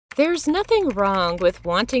There's nothing wrong with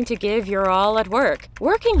wanting to give your all at work.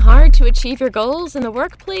 Working hard to achieve your goals in the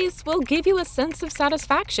workplace will give you a sense of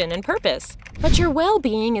satisfaction and purpose. But your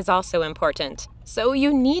well-being is also important, so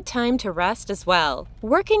you need time to rest as well.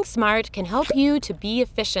 Working smart can help you to be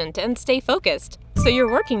efficient and stay focused, so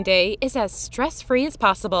your working day is as stress-free as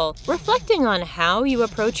possible. Reflecting on how you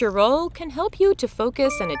approach your role can help you to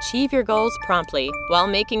focus and achieve your goals promptly, while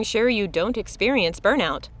making sure you don't experience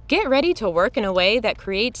burnout. Get ready to work in a way that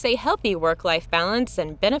creates a healthy work-life balance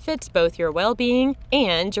and benefits both your well-being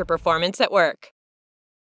and your performance at work.